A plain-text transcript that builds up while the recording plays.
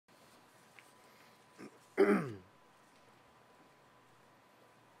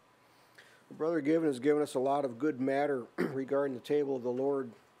Brother Given has given us a lot of good matter regarding the table of the Lord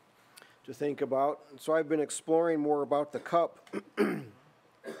to think about. So I've been exploring more about the cup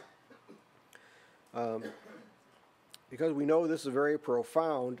because we know this is very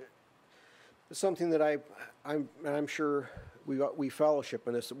profound. It's something that I'm sure we fellowship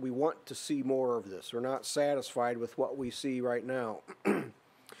in this. We want to see more of this. We're not satisfied with what we see right now.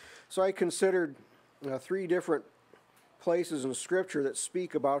 So I considered 3 different places in Scripture that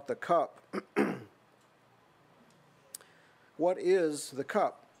speak about the cup. What is the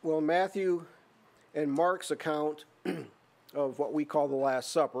cup? Well, Matthew and Mark's account of what we call the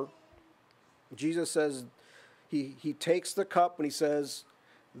Last Supper, Jesus says, he takes the cup and he says,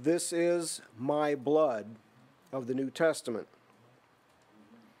 "This is my blood of the New Testament."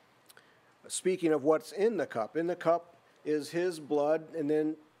 Speaking of what's in the cup is his blood, and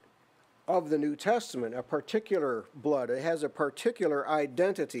then of the New Testament, a particular blood. It has a particular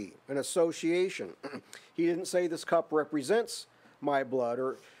identity, an association. He didn't say this cup represents my blood,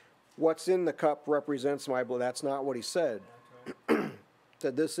 or what's in the cup represents my blood. That's not what he said. He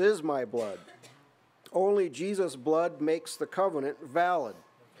said, "This is my blood." Only Jesus' blood makes the covenant valid.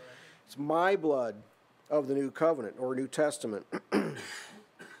 It's my blood of the new covenant or New Testament.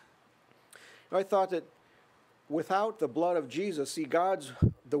 I thought that without the blood of Jesus, see,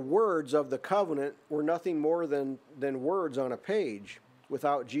 the words of the covenant were nothing more than words on a page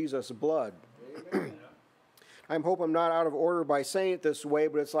without Jesus' blood. I hope I'm not out of order by saying it this way,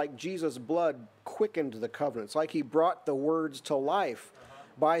 but it's like Jesus' blood quickened the covenant. It's like he brought the words to life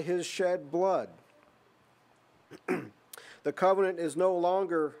by his shed blood. The covenant is no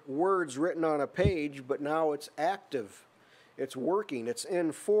longer words written on a page, but now it's active. It's working. It's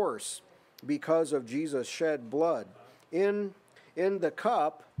in force because of Jesus' shed blood. In the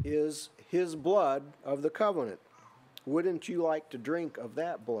cup is his blood of the covenant. Wouldn't you like to drink of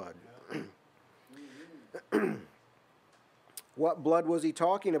that blood? What blood was he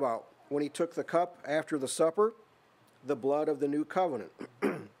talking about when he took the cup after the supper? The blood of the new covenant.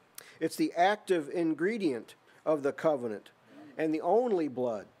 It's the active ingredient of the covenant and the only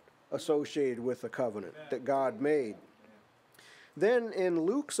blood associated with the covenant that God made. Then in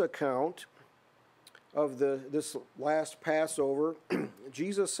Luke's account of this last Passover,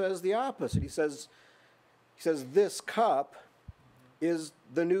 Jesus says the opposite. He says, "This cup is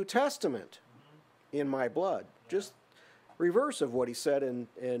the New Testament in my blood." Just reverse of what he said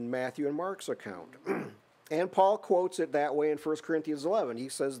in Matthew and Mark's account. And Paul quotes it that way in 1 Corinthians 11. He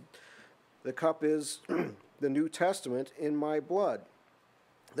says, "The cup is the New Testament in my blood."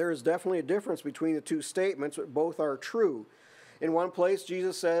 There is definitely a difference between the two statements, but both are true. In one place,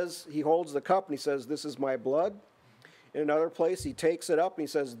 Jesus says, he holds the cup and he says, "This is my blood." In another place, he takes it up and he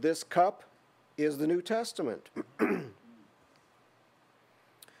says, "This cup is the New Testament."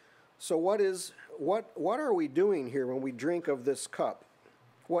 So what are we doing here when we drink of this cup?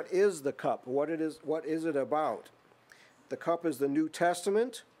 What is the cup? What is it about? The cup is the New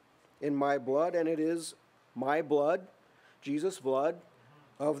Testament in my blood, and it is my blood, Jesus' blood,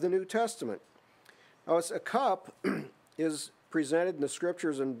 of the New Testament. Now, a cup is presented in the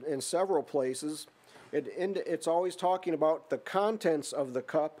Scriptures in several places. It's always talking about the contents of the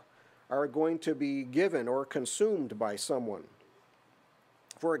cup are going to be given or consumed by someone.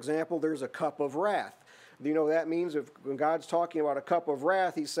 For example, there's a cup of wrath. You know, that means when God's talking about a cup of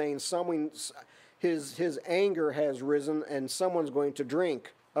wrath, he's saying his anger has risen and someone's going to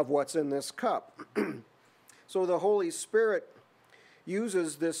drink of what's in this cup. So the Holy Spirit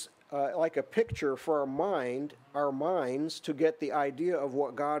uses this like a picture for our minds to get the idea of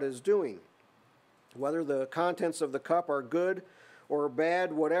what God is doing. Whether the contents of the cup are good or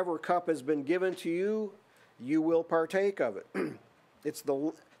bad, whatever cup has been given to you, you will partake of it.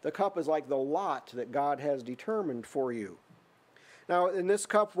 The cup is like the lot that God has determined for you. Now, and this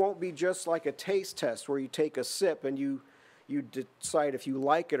cup won't be just like a taste test where you take a sip and you decide if you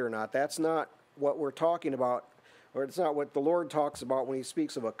like it or not. That's not what we're talking about, or it's not what the Lord talks about when he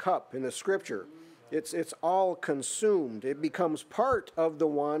speaks of a cup in the Scripture. It's all consumed. It becomes part of the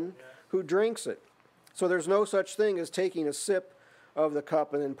one who drinks it. So there's no such thing as taking a sip of the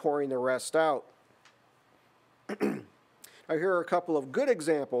cup and then pouring the rest out. Now, here are a couple of good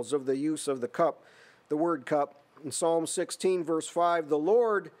examples of the use of the cup, the word cup. In Psalm 16, verse 5, "The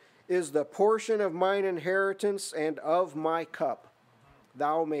Lord is the portion of mine inheritance and of my cup.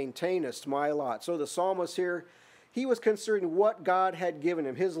 Thou maintainest my lot." So the psalmist here, he was considering what God had given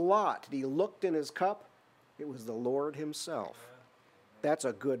him, his lot. He looked in his cup. It was the Lord himself. That's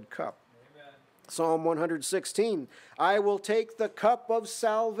a good cup. Amen. Psalm 116, "I will take the cup of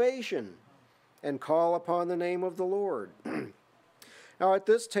salvation and call upon the name of the Lord." Now at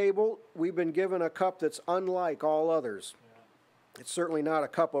this table, we've been given a cup that's unlike all others. It's certainly not a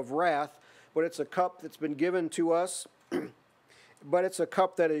cup of wrath, but it's a cup that's been given to us, but it's a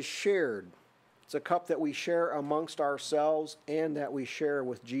cup that is shared. It's a cup that we share amongst ourselves and that we share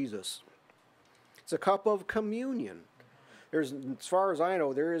with Jesus. It's a cup of communion. As far as I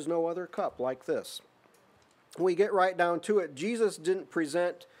know, there is no other cup like this. When we get right down to it, Jesus didn't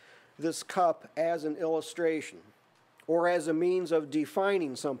present this cup as an illustration or as a means of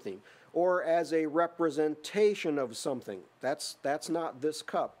defining something or as a representation of something. That's not this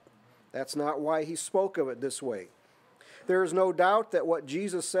cup. That's not why he spoke of it this way. There is no doubt that what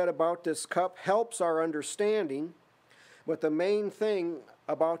Jesus said about this cup helps our understanding, but the main thing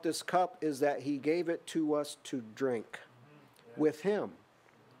about this cup is that he gave it to us to drink with him.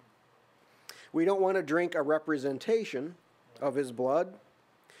 We don't want to drink a representation of his blood.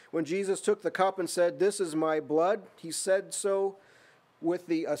 When Jesus took the cup and said, "This is my blood," he said so with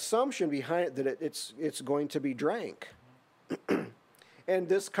the assumption behind it that it's going to be drank. And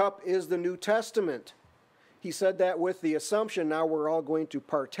this cup is the New Testament. He said that with the assumption now we're all going to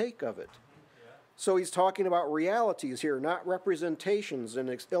partake of it. So he's talking about realities here, not representations and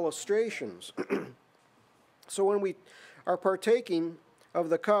illustrations. So when we are partaking of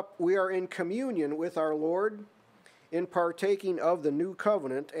the cup, we are in communion with our Lord in partaking of the new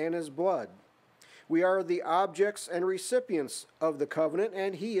covenant and his blood. We are the objects and recipients of the covenant,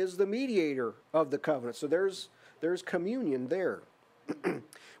 and he is the mediator of the covenant. So there's communion there.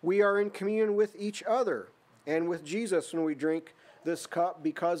 We are in communion with each other and with Jesus when we drink this cup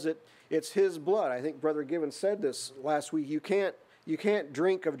because it's his blood. I think Brother Gibbons said this last week. You can't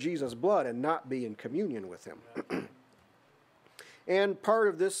drink of Jesus' blood and not be in communion with him. And part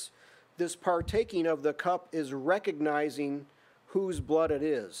of this partaking of the cup is recognizing whose blood it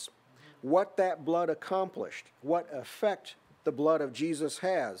is, what that blood accomplished, what effect the blood of Jesus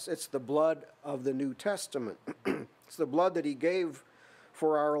has. It's the blood of the New Testament. It's the blood that he gave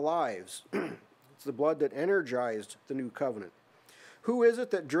for our lives. It's the blood that energized the new covenant. Who is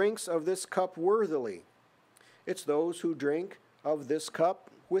it that drinks of this cup worthily? It's those who drink of this cup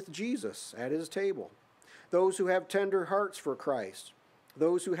with Jesus at his table. Those who have tender hearts for Christ.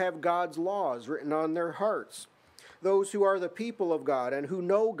 Those who have God's laws written on their hearts. Those who are the people of God and who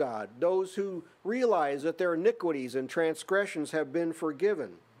know God. Those who realize that their iniquities and transgressions have been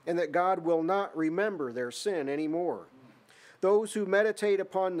forgiven and that God will not remember their sin anymore. Those who meditate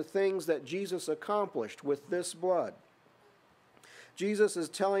upon the things that Jesus accomplished with this blood. Jesus is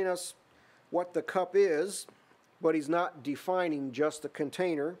telling us what the cup is, but he's not defining just the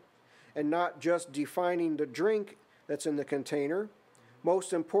container and not just defining the drink that's in the container.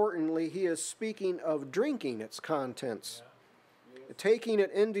 Most importantly, he is speaking of drinking its contents, taking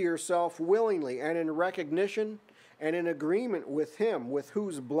it into yourself willingly and in recognition and in agreement with him, with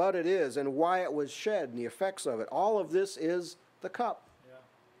whose blood it is and why it was shed and the effects of it. All of this is the cup.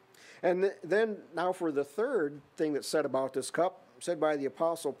 Yeah. And then now for the third thing that's said about this cup, said by the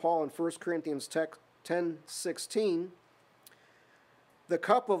Apostle Paul in 1 Corinthians 10:16, the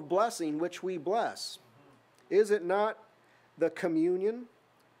cup of blessing which we bless. Is it not the communion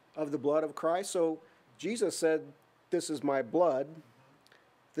of the blood of Christ? So Jesus said, "This is my blood."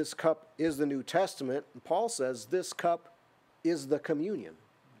 This cup is the New Testament. And Paul says this cup is the communion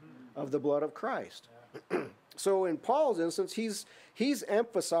of the blood of Christ. So in Paul's instance, he's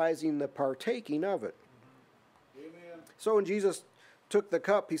emphasizing the partaking of it. Amen. So when Jesus took the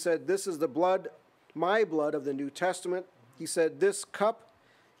cup, he said, "This is the blood, my blood of the New Testament." He said, "This cup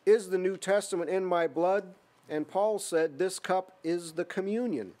is the New Testament in my blood." And Paul said, "This cup is the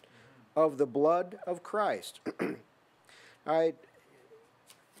communion of the blood of Christ."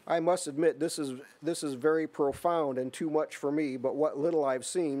 I must admit, this is very profound and too much for me, but what little I've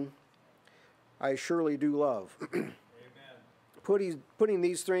seen, I surely do love. Amen. Putting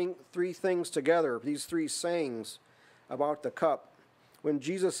these three things together, these three sayings about the cup. When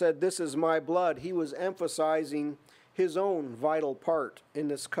Jesus said, "This is my blood," he was emphasizing his own vital part in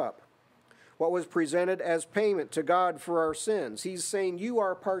this cup. What was presented as payment to God for our sins. He's saying, you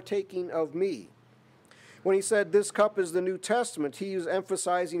are partaking of me. When he said this cup is the New Testament, he is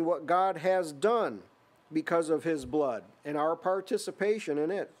emphasizing what God has done because of his blood and our participation in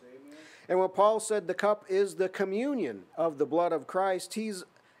it. Amen. And when Paul said the cup is the communion of the blood of Christ, he's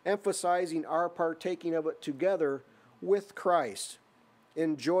emphasizing our partaking of it together with Christ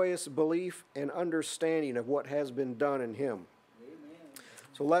in joyous belief and understanding of what has been done in him. Amen.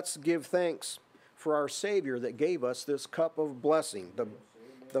 So let's give thanks for our Savior that gave us this cup of blessing,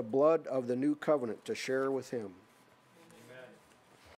 the blood of the new covenant to share with him.